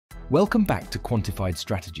Welcome back to Quantified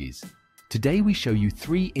Strategies. Today we show you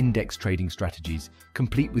 3 index trading strategies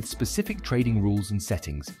complete with specific trading rules and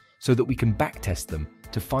settings so that we can backtest them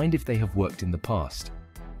to find if they have worked in the past.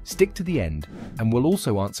 Stick to the end and we'll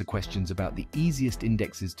also answer questions about the easiest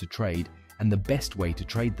indexes to trade and the best way to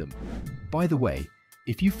trade them. By the way,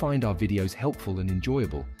 if you find our videos helpful and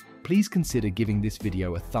enjoyable, please consider giving this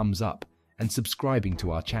video a thumbs up and subscribing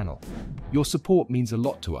to our channel. Your support means a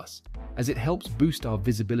lot to us, as it helps boost our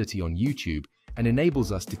visibility on YouTube and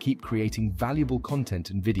enables us to keep creating valuable content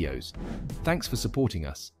and videos. Thanks for supporting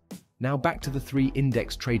us. Now back to the 3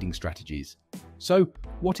 index trading strategies. So,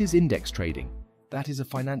 what is index trading? That is a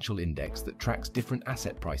financial index that tracks different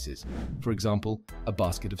asset prices, for example, a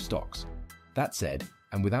basket of stocks. That said,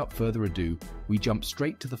 and without further ado, we jump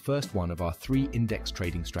straight to the first one of our 3 index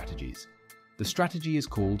trading strategies. The strategy is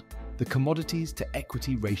called the commodities to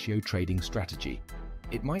equity ratio trading strategy.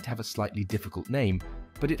 It might have a slightly difficult name,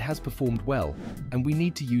 but it has performed well, and we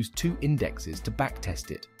need to use 2 indexes to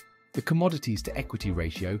backtest it. The commodities to equity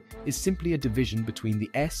ratio is simply a division between the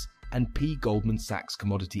S&P Goldman Sachs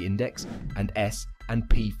Commodity Index and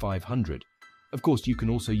S&P 500. Of course, you can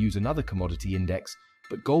also use another commodity index,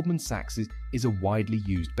 but Goldman Sachs is a widely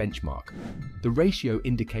used benchmark. The ratio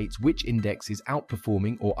indicates which index is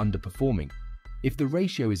outperforming or underperforming. If the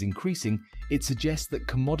ratio is increasing, it suggests that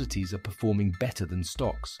commodities are performing better than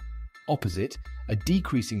stocks. Opposite, a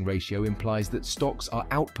decreasing ratio implies that stocks are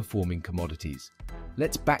outperforming commodities.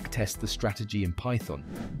 Let's backtest the strategy in Python,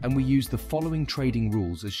 and we use the following trading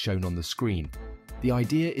rules as shown on the screen. The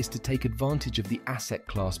idea is to take advantage of the asset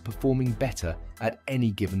class performing better at any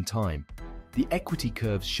given time. The equity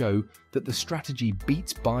curves show that the strategy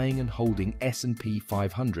beats buying and holding S&P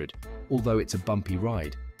 500, although it's a bumpy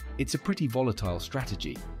ride. It's a pretty volatile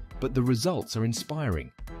strategy, but the results are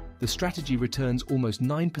inspiring. The strategy returns almost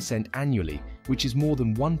 9% annually, which is more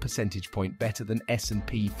than 1 percentage point better than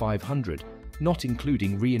S&P 500, not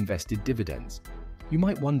including reinvested dividends. You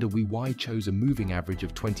might wonder why I chose a moving average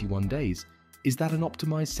of 21 days. Is that an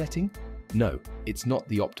optimized setting? No, it's not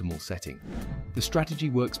the optimal setting. The strategy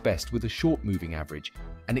works best with a short moving average,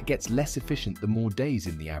 and it gets less efficient the more days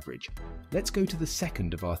in the average. Let's go to the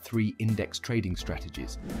second of our 3 index trading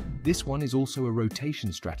strategies. This one is also a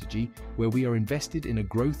rotation strategy where we are invested in a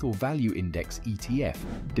growth or value index ETF,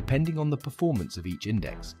 depending on the performance of each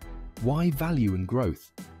index. Why value and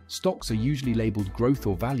growth? Stocks are usually labeled growth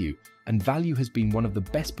or value, and value has been one of the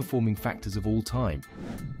best performing factors of all time.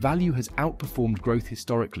 Value has outperformed growth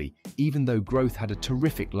historically, even though growth had a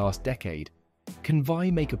terrific last decade. Can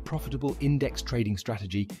VAI make a profitable index trading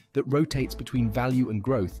strategy that rotates between value and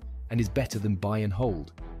growth and is better than buy and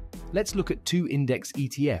hold? Let's look at 2 index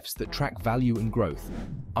ETFs that track value and growth: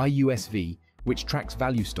 IUSV, which tracks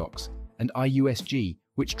value stocks, and IUSG,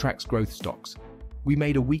 which tracks growth stocks. We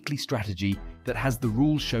made a weekly strategy that has the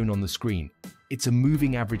rules shown on the screen. It's a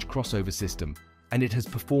moving average crossover system, and it has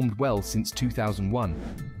performed well since 2001.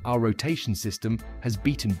 Our rotation system has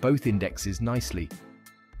beaten both indexes nicely.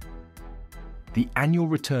 The annual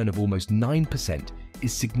return of almost 9%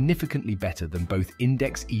 is significantly better than both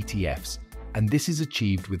index ETFs, and this is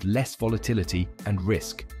achieved with less volatility and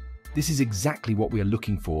risk. This is exactly what we are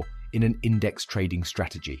looking for in an index trading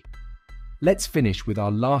strategy. Let's finish with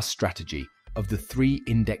our last strategy of the 3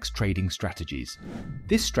 index trading strategies.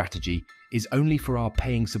 This strategy is only for our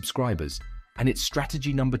paying subscribers, and it's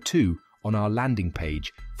strategy number 2 on our landing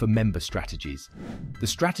page for member strategies. The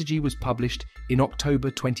strategy was published in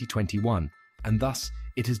October 2021, and thus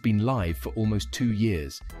it has been live for almost 2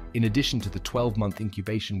 years, in addition to the 12-month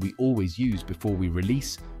incubation we always use before we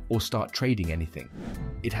release or start trading anything.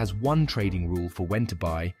 It has 1 trading rule for when to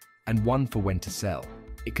buy and 1 for when to sell.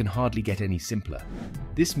 It can hardly get any simpler.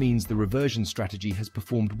 This means the reversion strategy has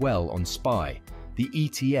performed well on SPY, the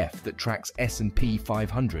ETF that tracks S&P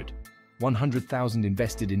 500. 100,000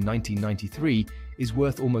 invested in 1993 is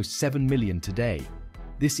worth almost 7 million today.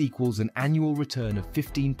 This equals an annual return of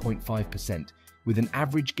 15.5%, with an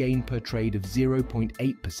average gain per trade of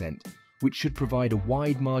 0.8%, which should provide a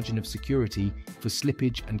wide margin of security for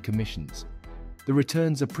slippage and commissions. The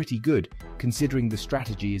returns are pretty good, considering the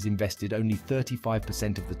strategy is invested only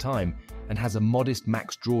 35% of the time and has a modest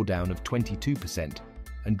max drawdown of 22%,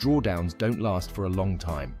 and drawdowns don't last for a long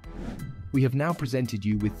time. We have now presented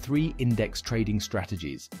you with 3 index trading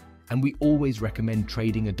strategies, and we always recommend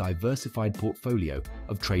trading a diversified portfolio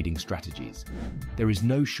of trading strategies. There is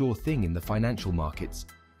no sure thing in the financial markets,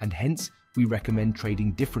 and hence we recommend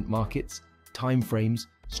trading different markets, time frames,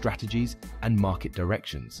 strategies, and market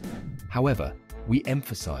directions. However, we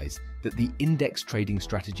emphasize that the index trading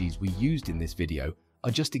strategies we used in this video are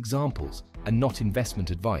just examples and not investment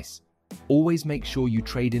advice. Always make sure you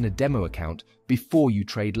trade in a demo account before you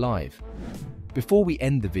trade live. Before we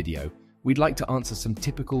end the video, we'd like to answer some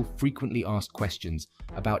typical, frequently asked questions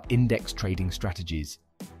about index trading strategies.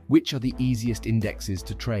 Which are the easiest indexes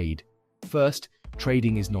to trade? First,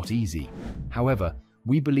 trading is not easy. However,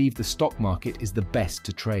 we believe the stock market is the best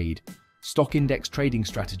to trade. Stock index trading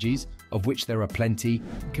strategies, of which there are plenty,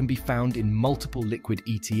 can be found in multiple liquid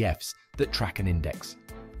ETFs that track an index.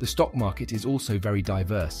 The stock market is also very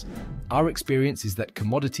diverse. Our experience is that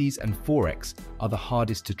commodities and forex are the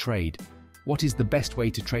hardest to trade. What is the best way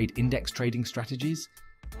to trade index trading strategies?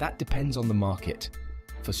 That depends on the market.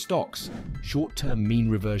 For stocks, short-term mean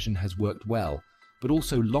reversion has worked well, but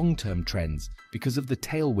also long-term trends because of the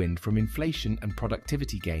tailwind from inflation and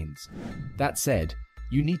productivity gains. That said,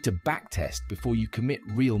 you need to backtest before you commit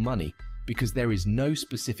real money because there is no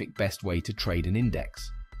specific best way to trade an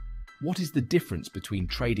index. What is the difference between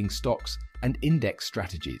trading stocks and index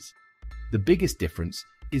strategies? The biggest difference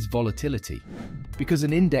is volatility. Because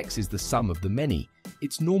an index is the sum of the many,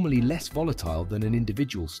 it's normally less volatile than an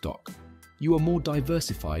individual stock. You are more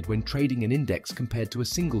diversified when trading an index compared to a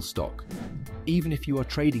single stock. Even if you are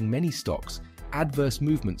trading many stocks, adverse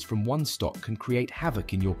movements from one stock can create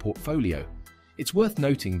havoc in your portfolio. It's worth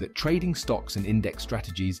noting that trading stocks and index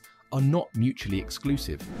strategies are not mutually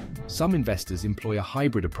exclusive. Some investors employ a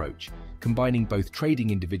hybrid approach, combining both trading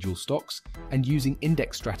individual stocks and using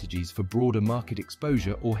index strategies for broader market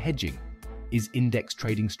exposure or hedging. Is index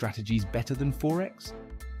trading strategies better than forex?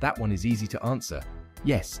 That one is easy to answer.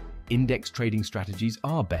 Yes, index trading strategies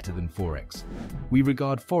are better than forex. We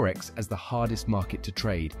regard forex as the hardest market to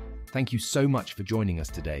trade. Thank you so much for joining us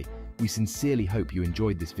today. We sincerely hope you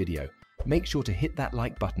enjoyed this video. Make sure to hit that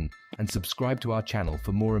like button and subscribe to our channel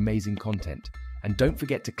for more amazing content. And don't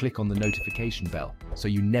forget to click on the notification bell so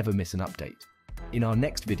you never miss an update. In our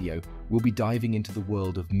next video, we'll be diving into the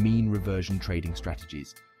world of mean reversion trading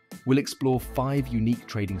strategies. We'll explore 5 unique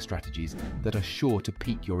trading strategies that are sure to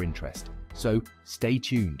pique your interest. So stay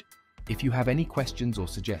tuned. If you have any questions or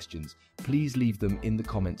suggestions, please leave them in the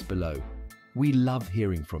comments below. We love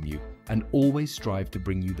hearing from you and always strive to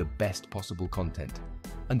bring you the best possible content.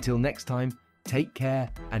 Until next time, take care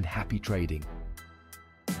and happy trading.